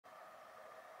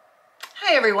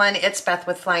Hi everyone, it's Beth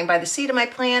with Flying by the Seat of My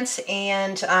Plants,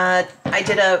 and I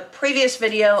did a previous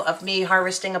video of me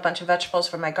harvesting a bunch of vegetables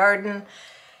from my garden.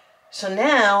 So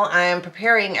now I am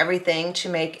preparing everything to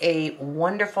make a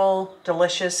wonderful,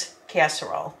 delicious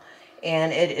casserole.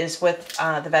 And it is with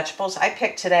the vegetables I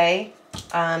picked today.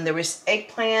 There was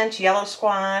eggplant, yellow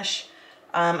squash.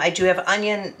 I do have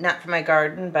onion, not from my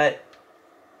garden, but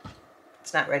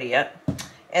it's not ready yet.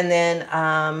 And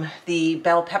then the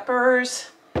bell peppers.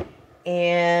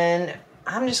 And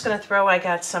I'm just going to throw, I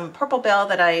got some purple bell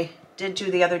that I did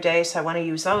do the other day, so I want to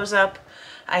use those up.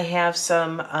 I have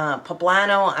some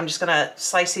poblano. I'm just going to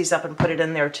slice these up and put it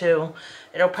in there too.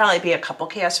 It'll probably be a couple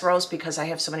casseroles because I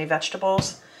have so many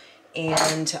vegetables.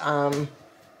 And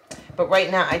but right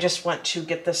now I just want to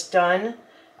get this done.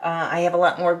 I have a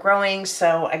lot more growing,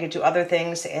 so I could do other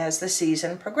things as the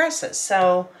season progresses.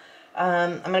 So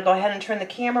I'm going to go ahead and turn the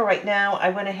camera right now. I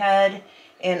went ahead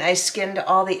and I skinned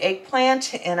all the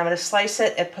eggplant, and I'm going to slice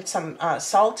it and put some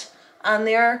salt on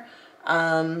there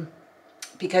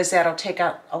because that'll take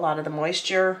out a lot of the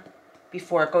moisture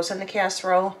before it goes in the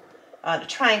casserole to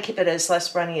try and keep it as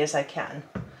less runny as I can.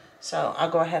 So I'll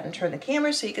go ahead and turn the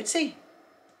camera so you can see.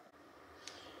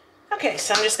 Okay,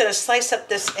 so I'm just going to slice up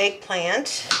this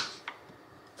eggplant.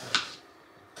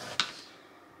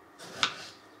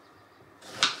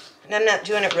 And I'm not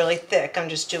doing it really thick. I'm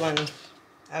just doing,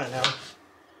 I don't know,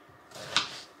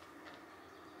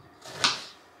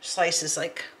 slices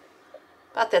like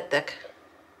about that thick.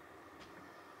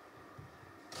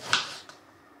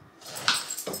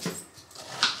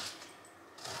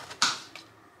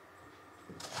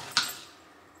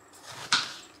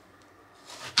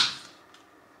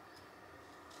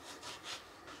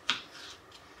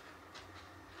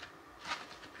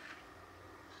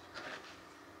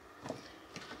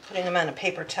 Putting them on a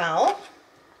paper towel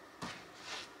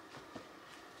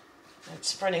and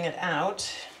spreading it out.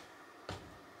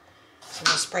 So I'm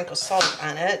going to sprinkle salt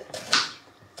on it.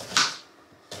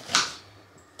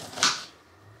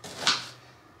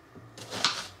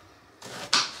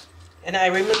 And I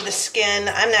remove the skin.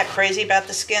 I'm not crazy about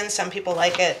the skin. Some people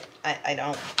like it. I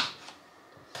don't.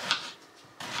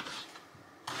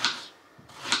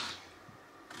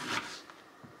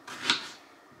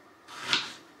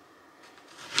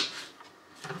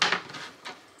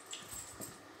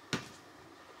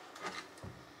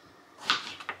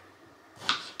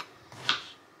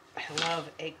 I love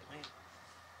eggplant.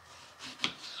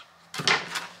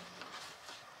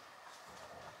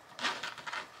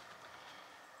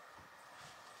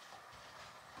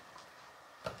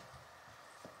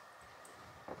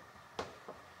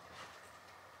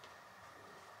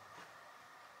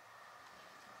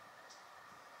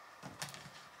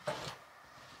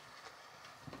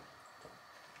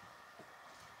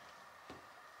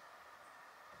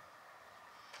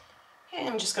 Okay,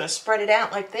 I'm just going to spread it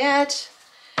out like that.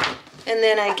 And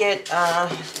then I get,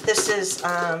 this is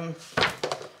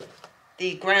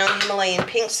the ground Himalayan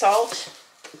pink salt.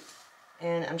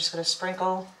 And I'm just going to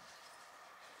sprinkle,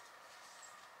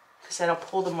 because that'll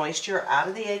pull the moisture out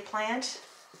of the eggplant.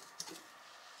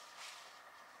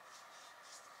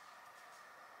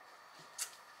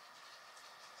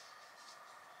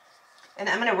 And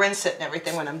I'm going to rinse it and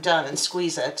everything when I'm done and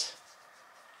squeeze it.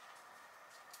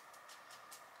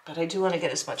 But I do want to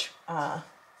get as much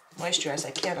moisture as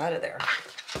I can out of there.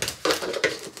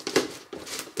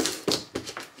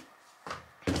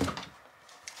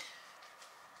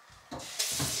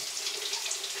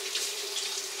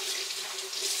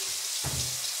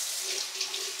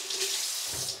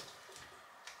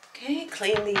 Okay,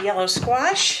 clean the yellow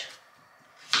squash.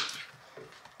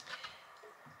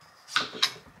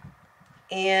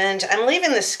 And I'm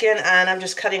leaving the skin on. I'm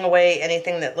just cutting away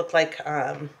anything that looked like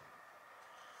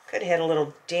could have had a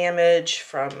little damage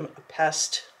from a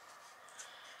pest.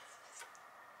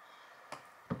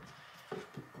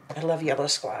 I love yellow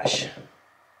squash.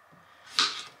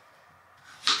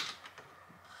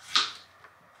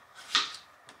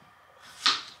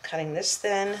 Cutting this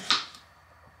thin.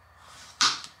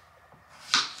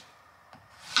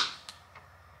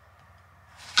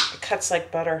 It cuts like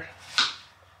butter.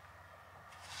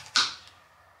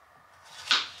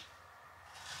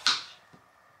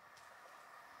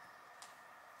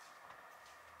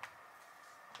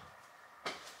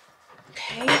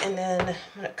 Okay, and then I'm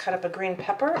going to cut up a green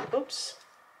pepper. Oops.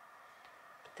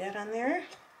 Put that on there.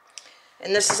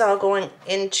 And this is all going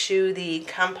into the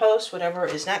compost, whatever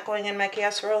is not going in my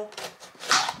casserole.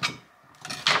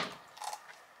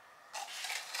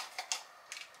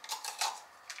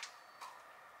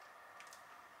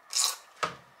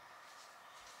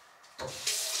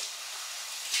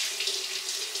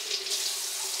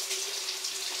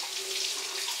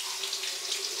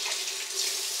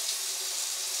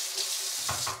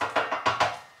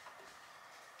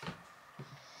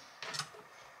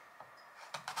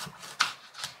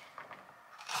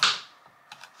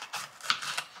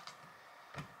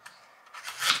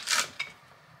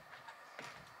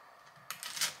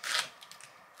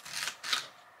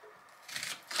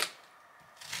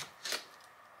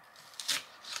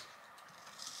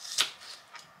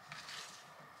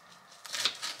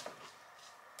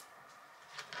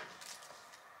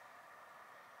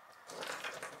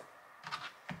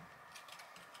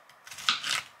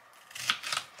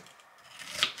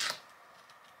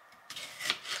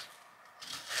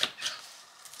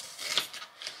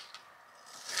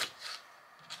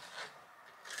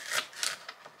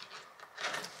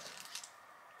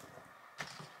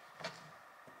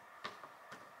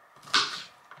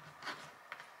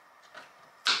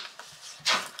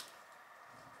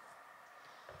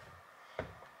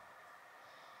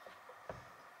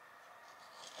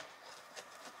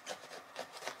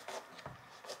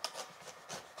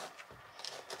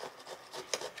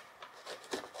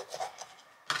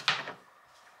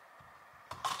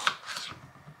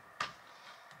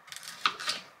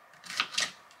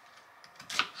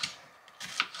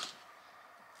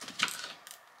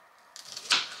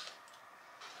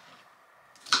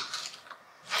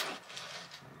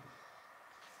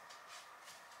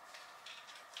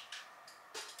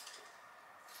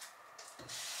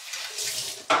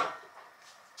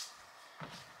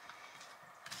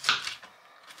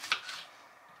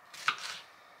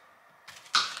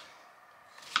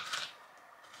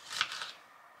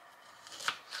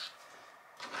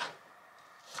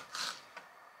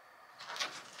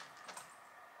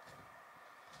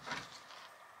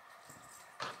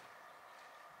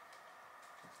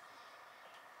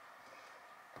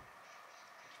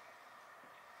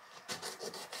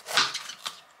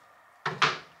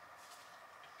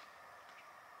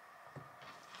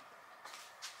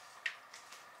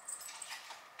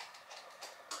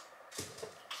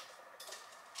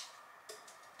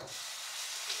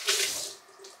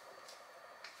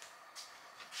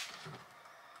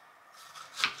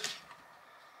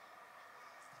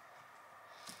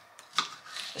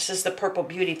 This is the purple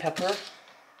beauty pepper.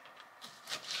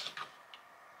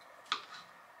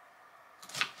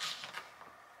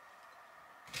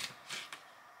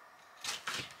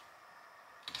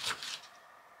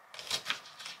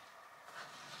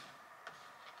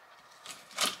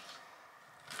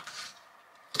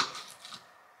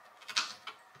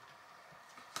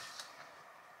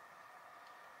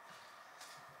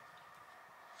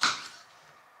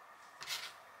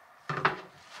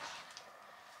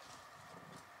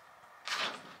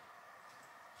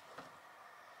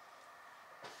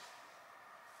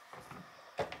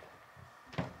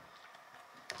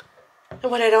 And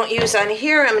what I don't use on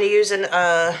here, I'm going to use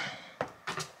I'll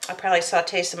probably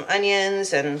saute some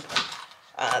onions and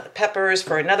the peppers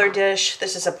for another dish.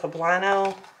 This is a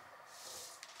poblano.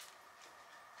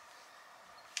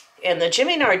 And the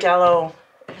Jimmy Nardello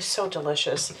is so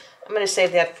delicious. I'm going to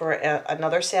save that for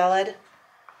another salad.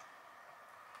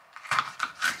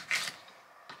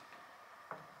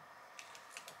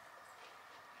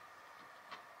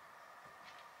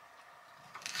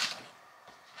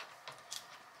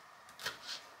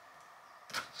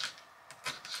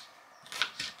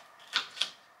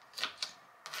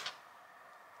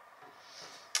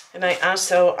 And I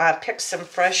also picked some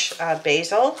fresh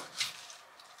basil.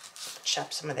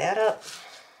 Chop some of that up.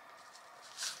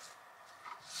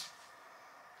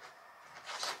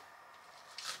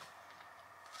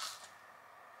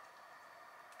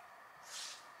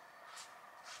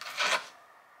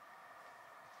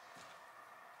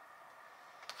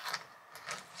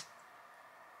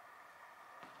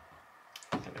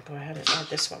 I'm going to go ahead and add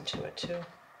this one to it too.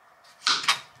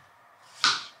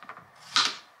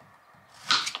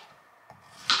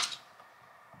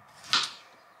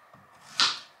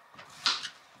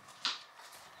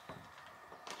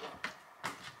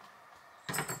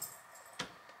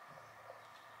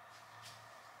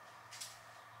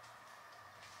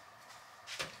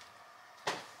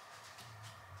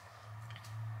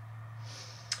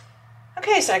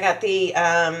 Okay, so I got the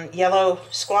yellow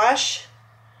squash,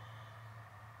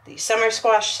 the summer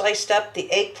squash sliced up,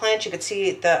 the eggplant. You can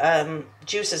see the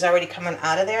juice is already coming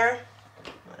out of there.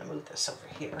 I'm going to move this over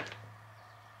here.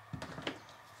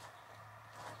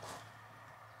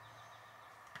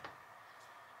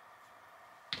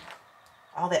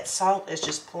 All that salt is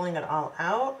just pulling it all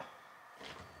out.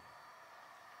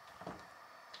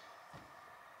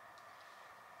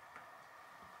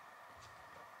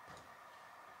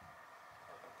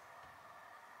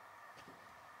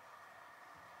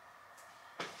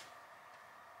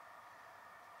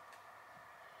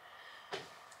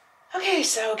 Okay,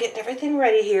 so getting everything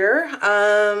ready here.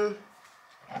 I'm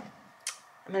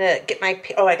gonna get my,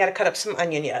 oh, I gotta cut up some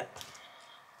onion yet.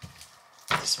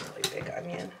 This really big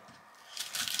onion.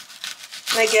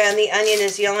 And again, the onion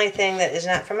is the only thing that is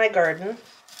not from my garden.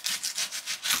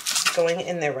 It's going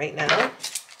in there right now.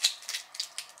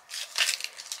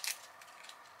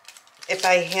 If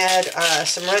I had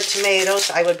some red tomatoes,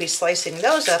 I would be slicing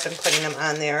those up and putting them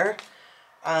on there.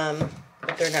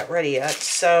 But they're not ready yet.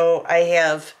 So I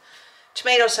have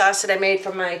tomato sauce that I made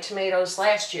from my tomatoes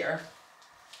last year.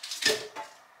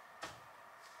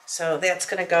 So that's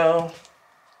going to go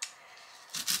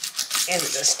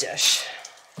into this dish.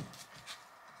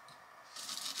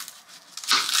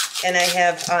 And I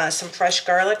have some fresh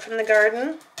garlic from the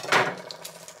garden.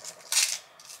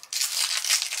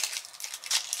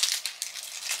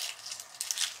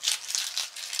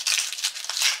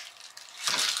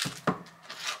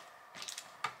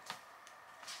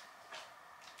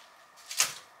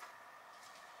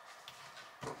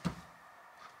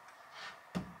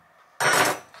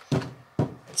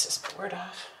 Let's just pour it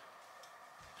off.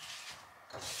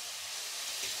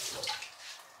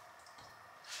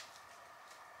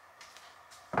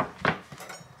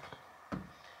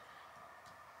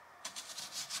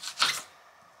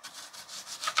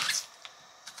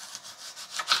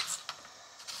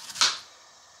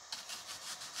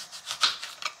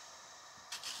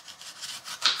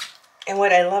 And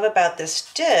what I love about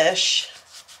this dish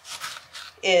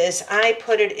is I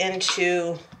put it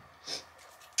into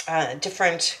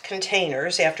different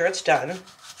containers after it's done,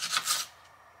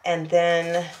 and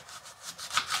then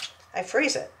I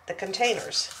freeze it, the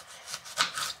containers.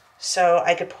 So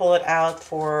I could pull it out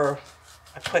for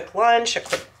a quick lunch, a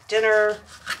quick dinner,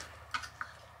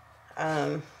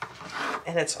 and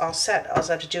it's all set. All I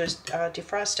have to do is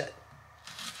defrost it.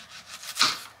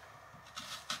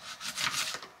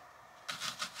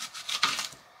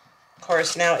 Of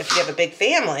course, now if you have a big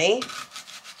family,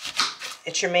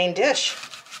 it's your main dish.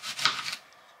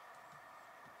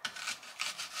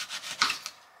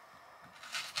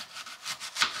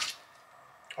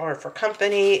 or for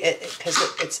company, because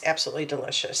it's absolutely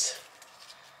delicious.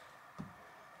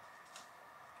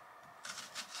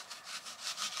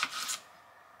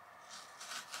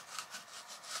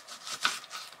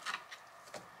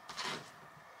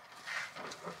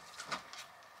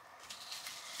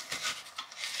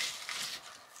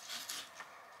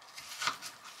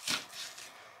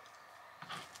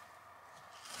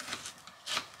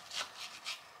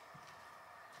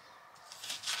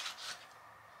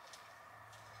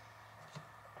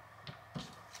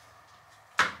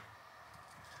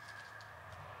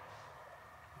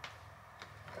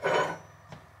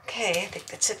 Okay, I think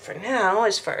that's it for now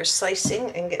as far as slicing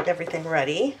and getting everything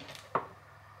ready.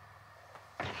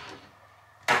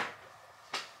 A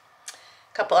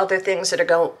couple other things that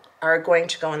are going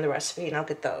to go in the recipe, and I'll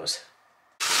get those.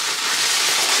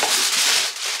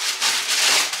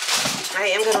 I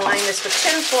am going to line this with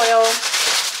tin foil.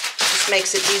 Just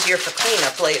makes it easier for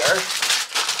cleanup later.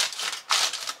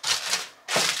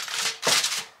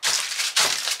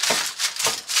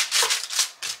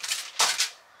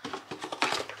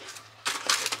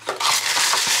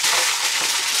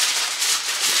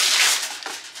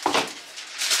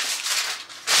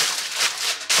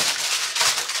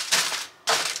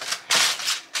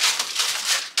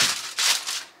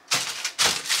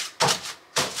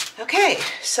 Okay,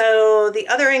 so the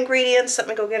other ingredients, let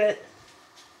me go get it.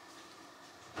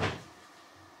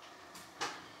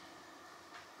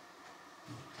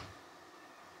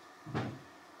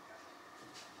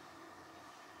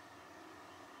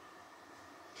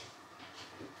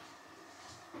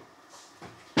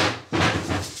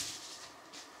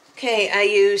 Okay, I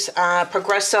use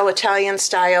Progresso Italian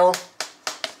style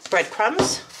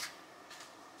breadcrumbs.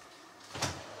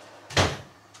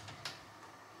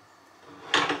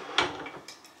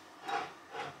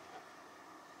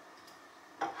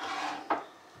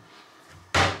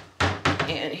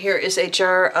 And here is a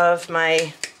jar of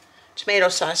my tomato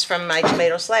sauce from my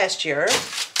tomatoes last year.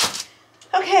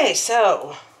 Okay,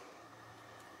 so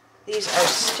these are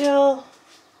still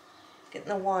getting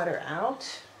the water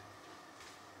out.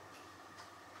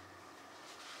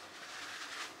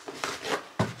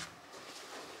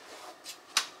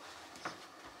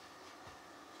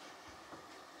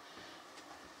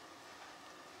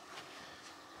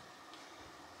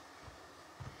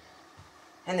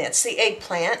 And that's the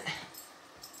eggplant.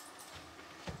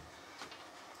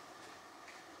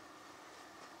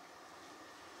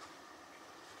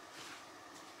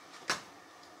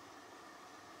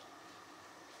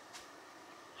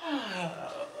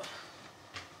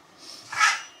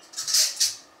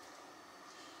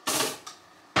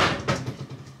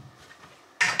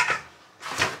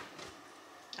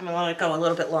 I'm going to let it go a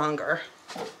little bit longer.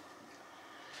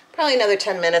 Probably another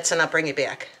 10 minutes and I'll bring you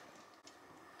back.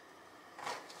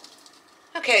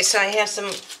 Okay, so I have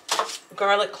some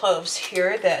garlic cloves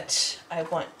here that I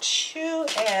want to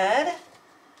add.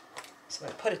 So I'm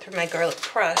going to put it through my garlic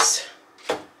press.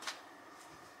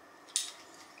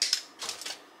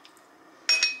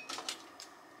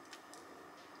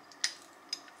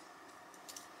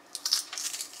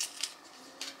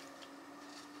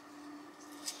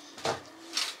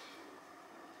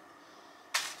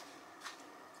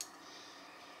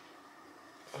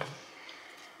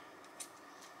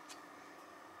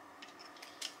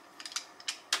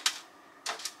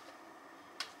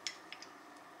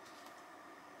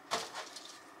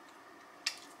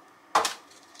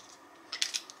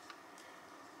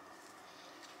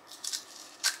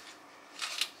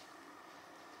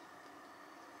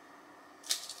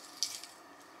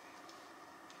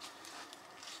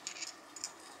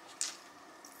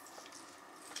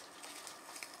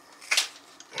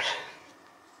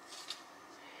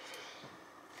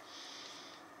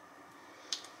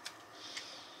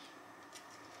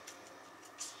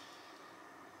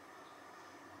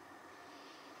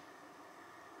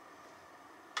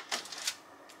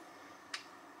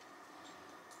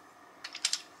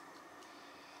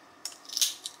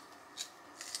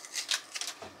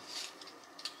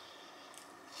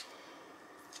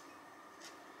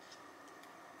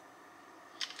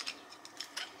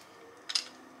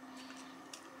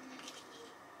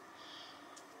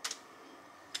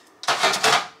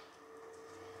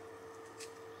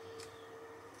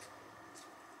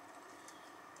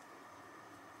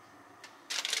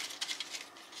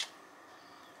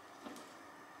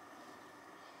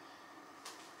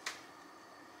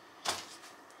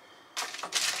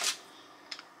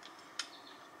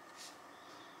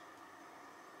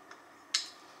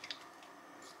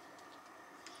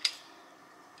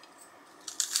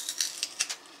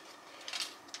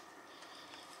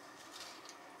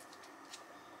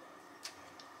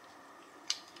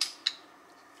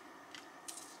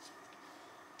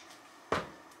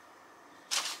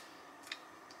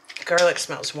 garlic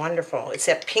smells wonderful. It's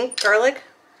that pink garlic.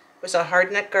 It was a hard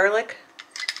nut garlic.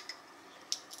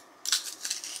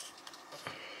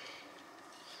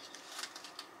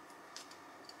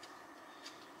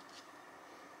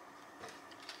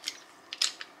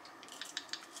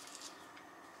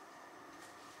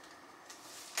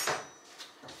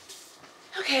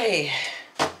 Okay.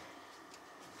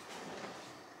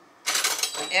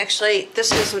 Actually,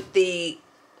 this is the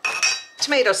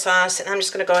tomato sauce, and I'm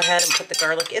just going to go ahead and put the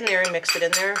garlic in there and mix it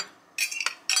in there.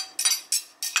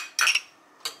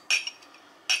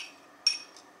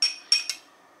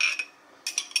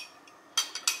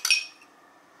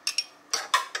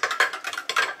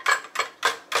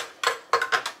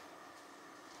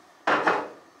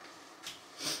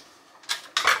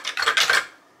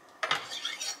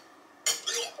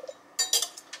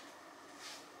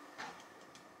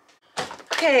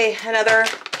 Okay, another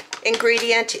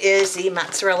ingredient is the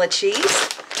mozzarella cheese.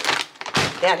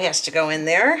 That has to go in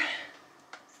there.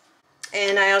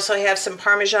 And I also have some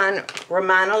Parmesan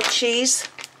Romano cheese,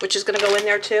 which is going to go in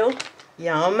there too.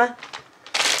 Yum.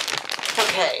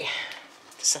 Okay,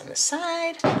 this on the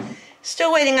side.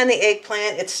 Still waiting on the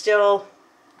eggplant. It's still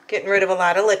getting rid of a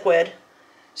lot of liquid.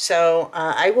 So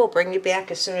I will bring you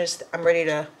back as soon as I'm ready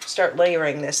to start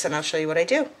layering this, and I'll show you what I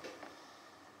do.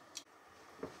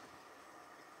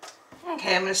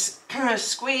 Okay, I'm going to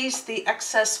squeeze the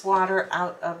excess water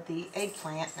out of the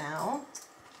eggplant now.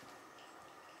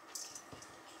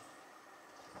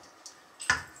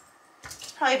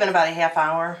 Probably been about a half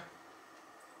hour.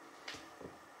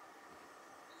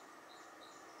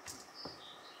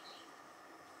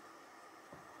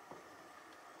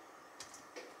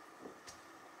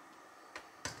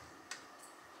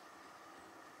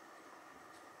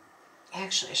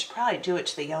 Actually, I should probably do it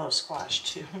to the yellow squash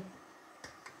too.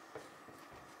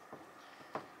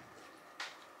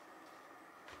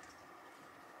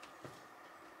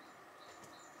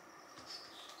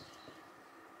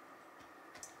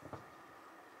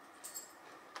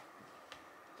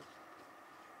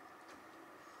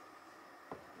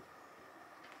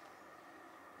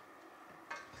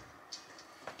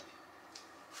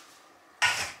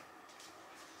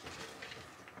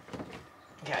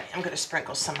 Okay, I'm going to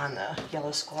sprinkle some on the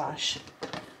yellow squash,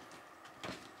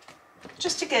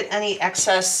 just to get any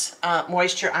excess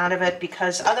moisture out of it,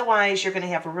 because otherwise you're going to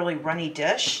have a really runny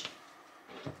dish,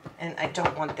 and I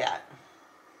don't want that.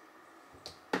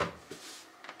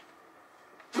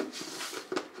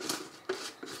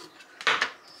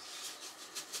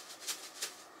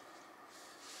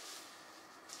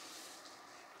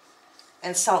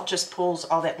 And salt just pulls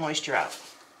all that moisture out.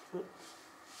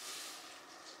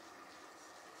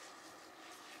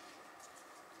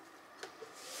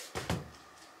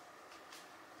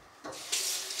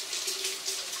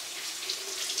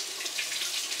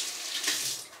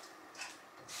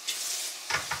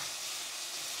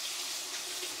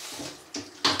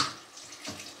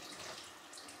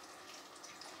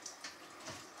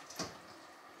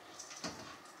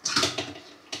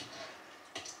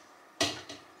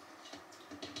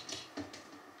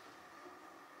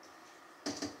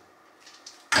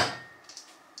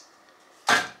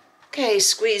 Okay,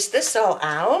 squeeze this all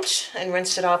out and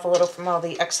rinse it off a little from all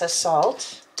the excess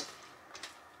salt.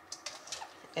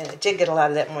 And it did get a lot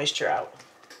of that moisture out.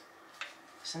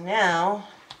 So now,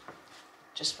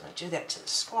 just want to do that to the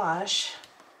squash.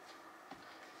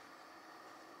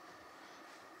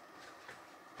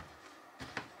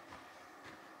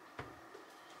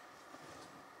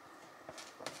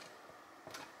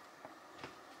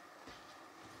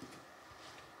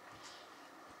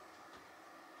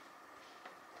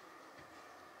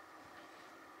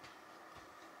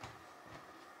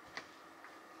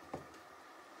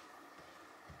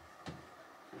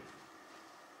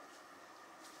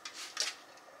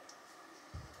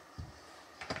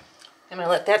 I'm going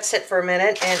to let that sit for a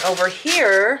minute, and over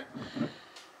here I'm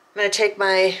going to take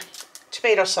my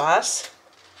tomato sauce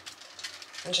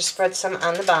and just spread some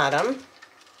on the bottom.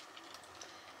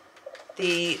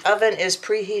 The oven is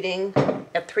preheating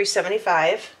at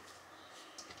 375,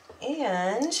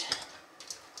 and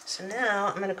so now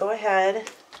I'm going to go ahead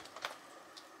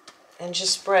and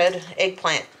just spread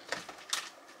eggplant.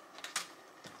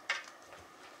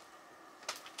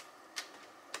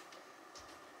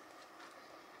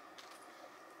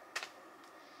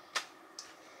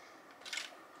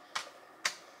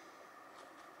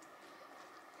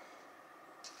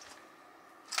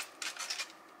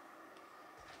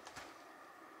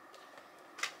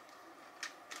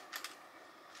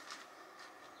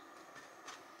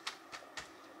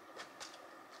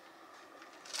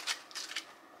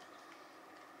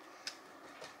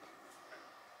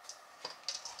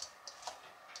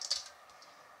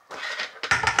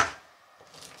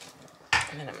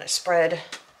 spread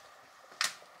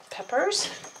peppers.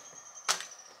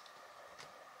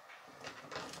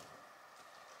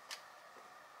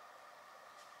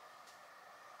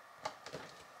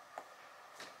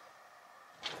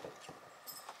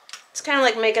 It's kind of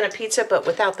like making a pizza, but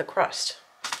without the crust.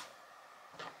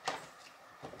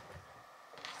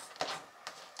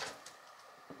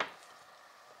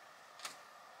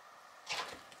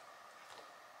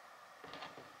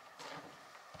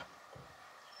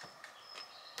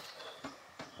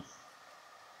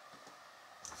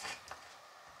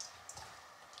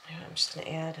 I'm just going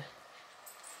to add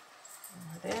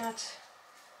more of that.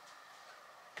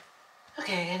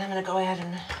 Okay, and I'm going to go ahead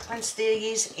and rinse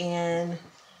these and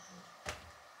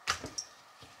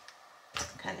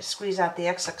kind of squeeze out the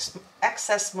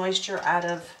excess moisture out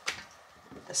of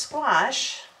the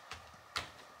squash.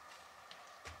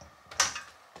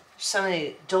 So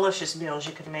many delicious meals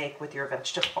you can make with your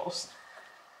vegetables.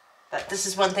 But this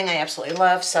is one thing I absolutely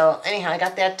love. So anyhow, I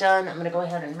got that done. I'm going to go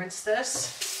ahead and rinse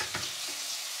this.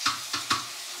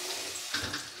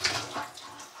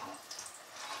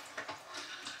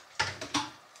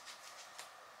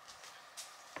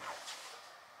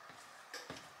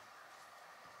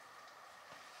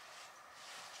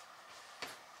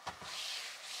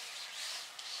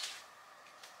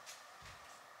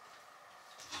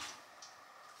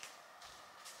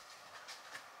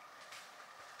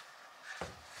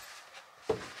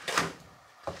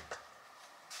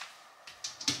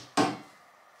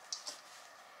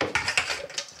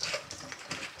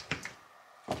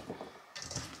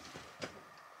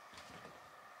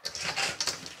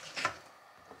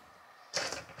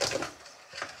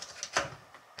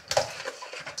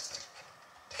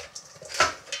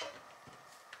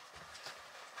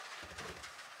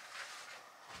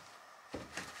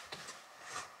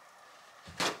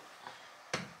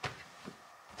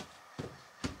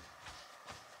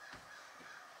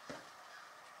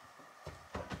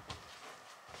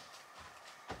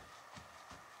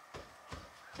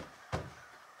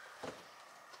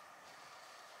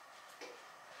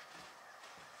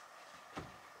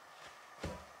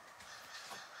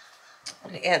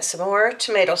 I'm going to add some more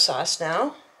tomato sauce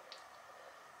now.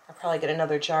 I'll probably get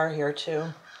another jar here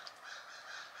too.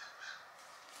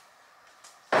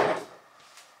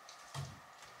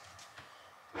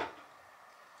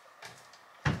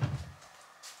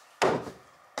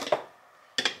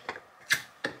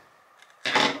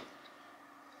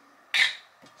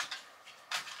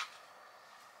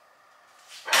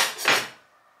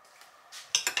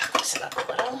 Mix it up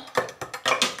a little.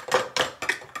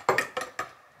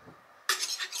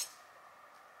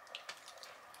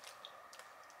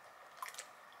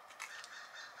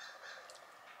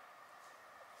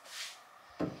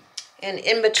 And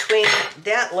in between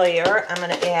that layer, I'm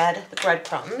going to add the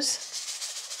breadcrumbs.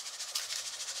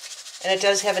 And it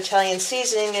does have Italian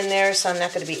seasoning in there, so I'm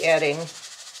not going to be adding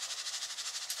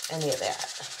any of that.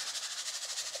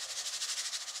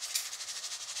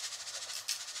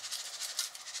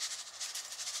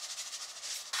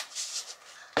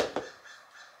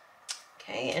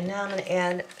 Okay, and now I'm going to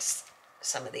add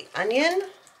some of the onion.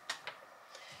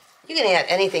 You can add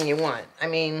anything you want. I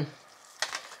mean,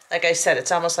 like I said,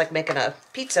 it's almost like making a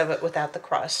pizza, but without the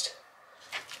crust.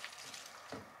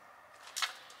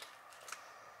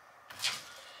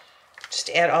 Just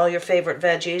add all your favorite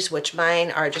veggies, which mine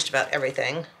are just about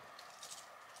everything.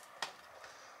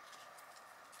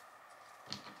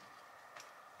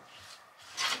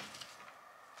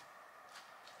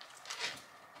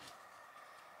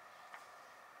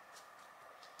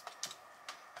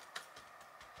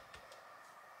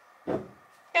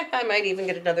 Yeah, I might even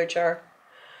get another jar.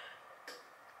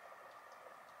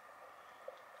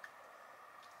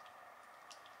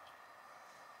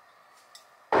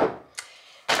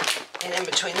 And in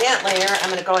between that layer, I'm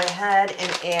going to go ahead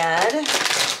and add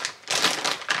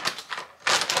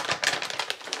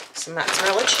some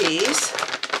mozzarella cheese.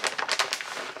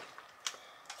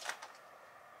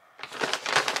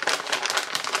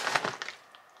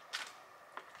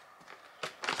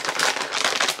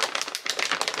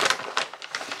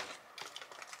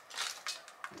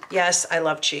 Yes, I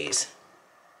love cheese.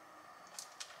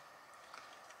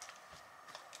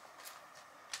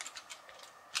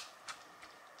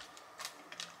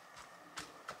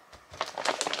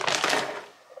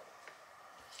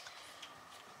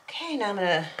 Okay, now I'm going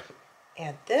to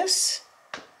add this.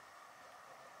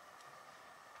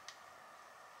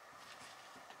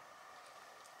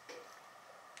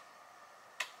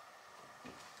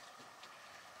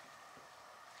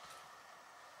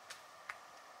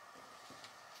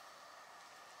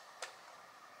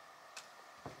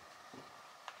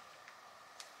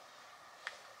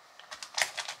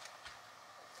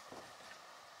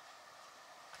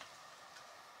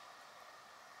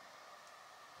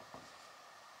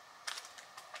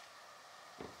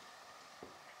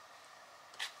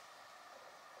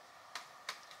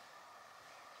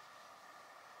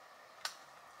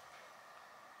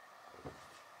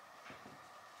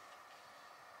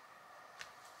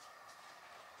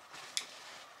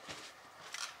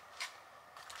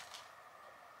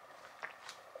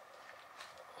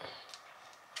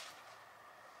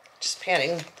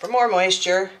 panning for more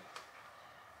moisture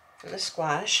in the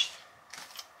squash.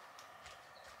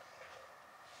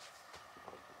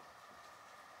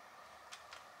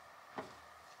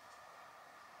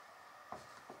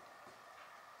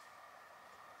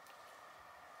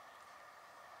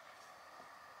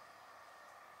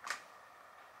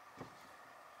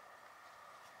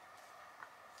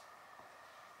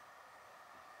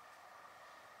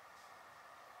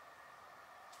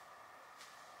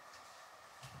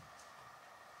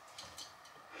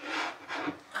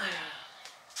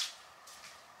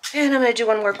 And I'm going to do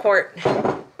one more quart.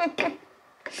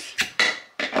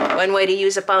 One way to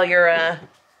use up all your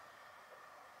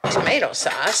tomato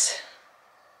sauce.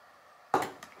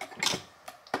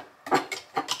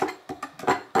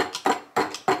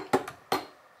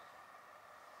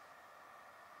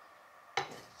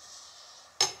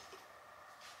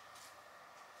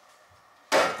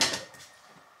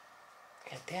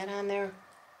 Get that on there.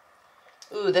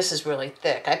 Ooh, this is really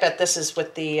thick. I bet this is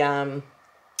with the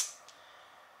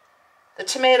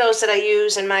tomatoes that I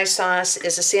use in my sauce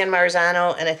is a San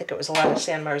Marzano, and I think it was a lot of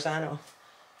San Marzano.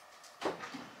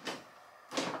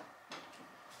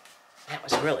 That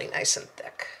was really nice and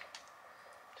thick.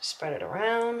 Just spread it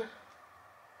around.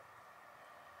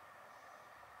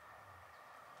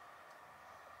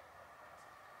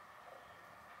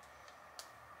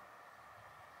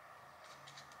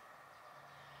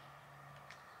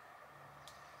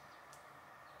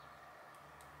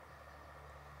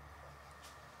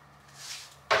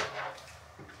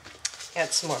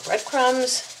 Add some more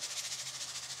breadcrumbs.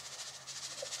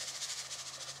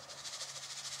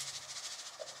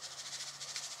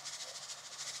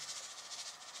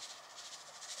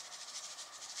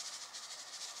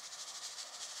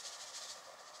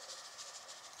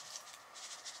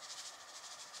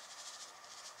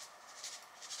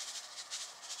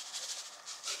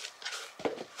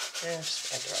 And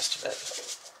just add the rest of it.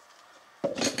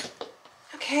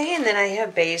 Okay, and then I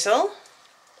have basil.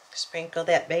 Sprinkle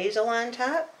that basil on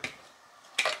top.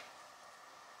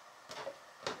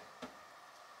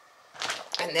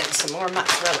 And then some more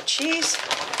mozzarella cheese.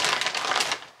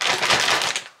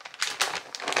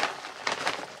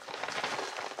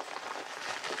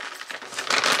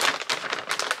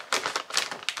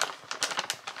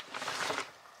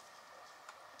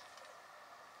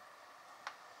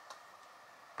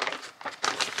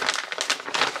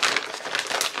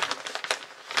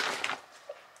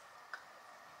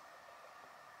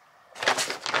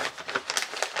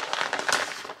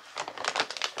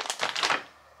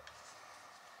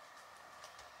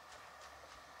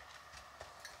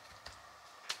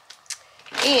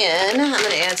 And I'm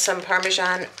going to add some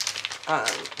Parmesan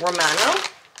Romano.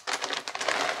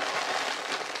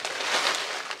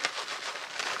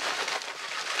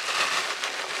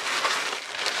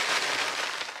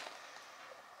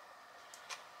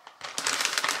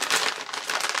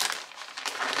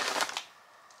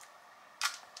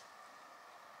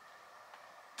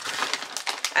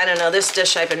 I don't know, this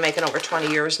dish I've been making over 20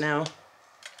 years now.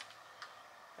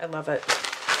 I love it.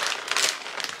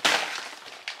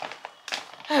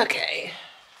 Okay.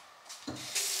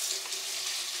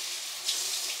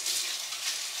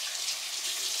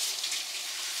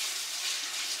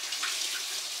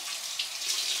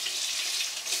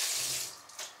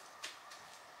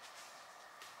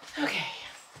 Okay.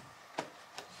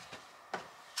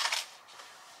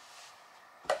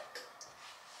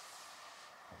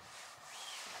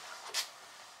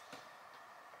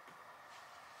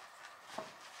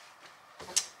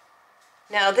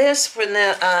 Now this, for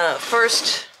the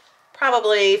first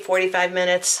probably 45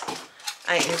 minutes,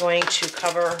 I am going to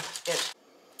cover it.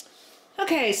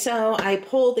 Okay, so I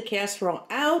pulled the casserole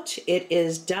out. It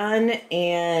is done,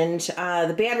 and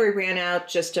the battery ran out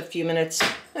just a few minutes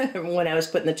when I was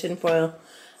putting the tinfoil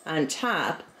on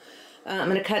top. I'm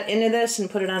going to cut into this and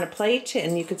put it on a plate,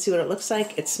 and you can see what it looks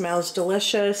like. It smells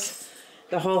delicious.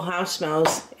 The whole house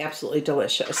smells absolutely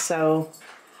delicious. So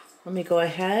let me go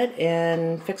ahead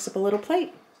and fix up a little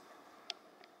plate.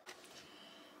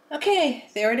 Okay,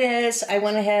 there it is. I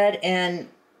went ahead and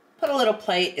put a little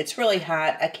plate. It's really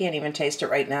hot. I can't even taste it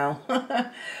right now.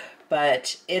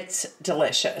 But it's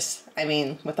delicious. I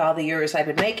mean, with all the years I've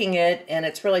been making it, and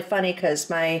it's really funny because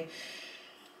my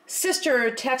sister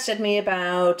texted me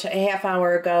about a half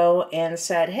hour ago and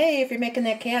said, hey, if you're making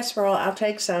that casserole, I'll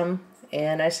take some.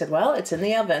 And I said, well, it's in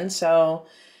the oven. So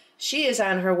she is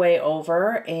on her way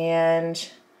over, and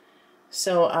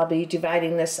so I'll be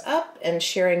dividing this up and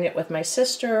sharing it with my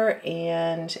sister.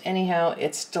 And anyhow,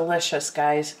 it's delicious,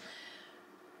 guys.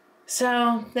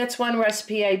 So that's one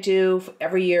recipe I do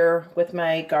every year with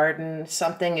my garden.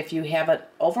 Something if you have an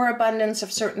overabundance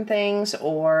of certain things,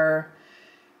 or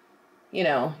you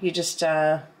know, you just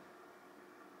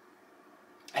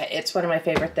it's one of my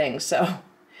favorite things. So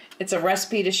it's a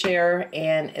recipe to share,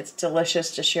 and it's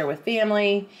delicious to share with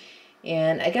family.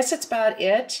 And I guess that's about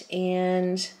it.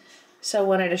 And so I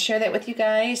wanted to share that with you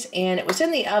guys. And it was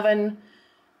in the oven.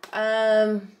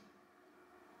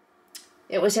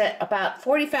 It was at about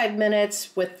 45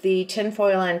 minutes with the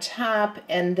tinfoil on top,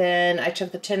 and then I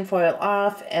took the tinfoil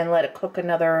off and let it cook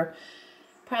another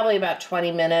probably about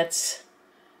 20 minutes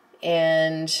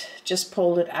and just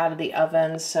pulled it out of the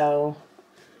oven. So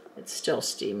it's still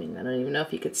steaming. I don't even know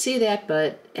if you could see that,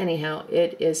 but anyhow,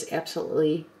 it is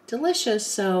absolutely delicious.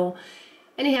 So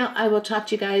anyhow, I will talk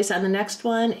to you guys on the next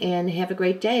one, and have a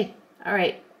great day. All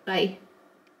right, bye.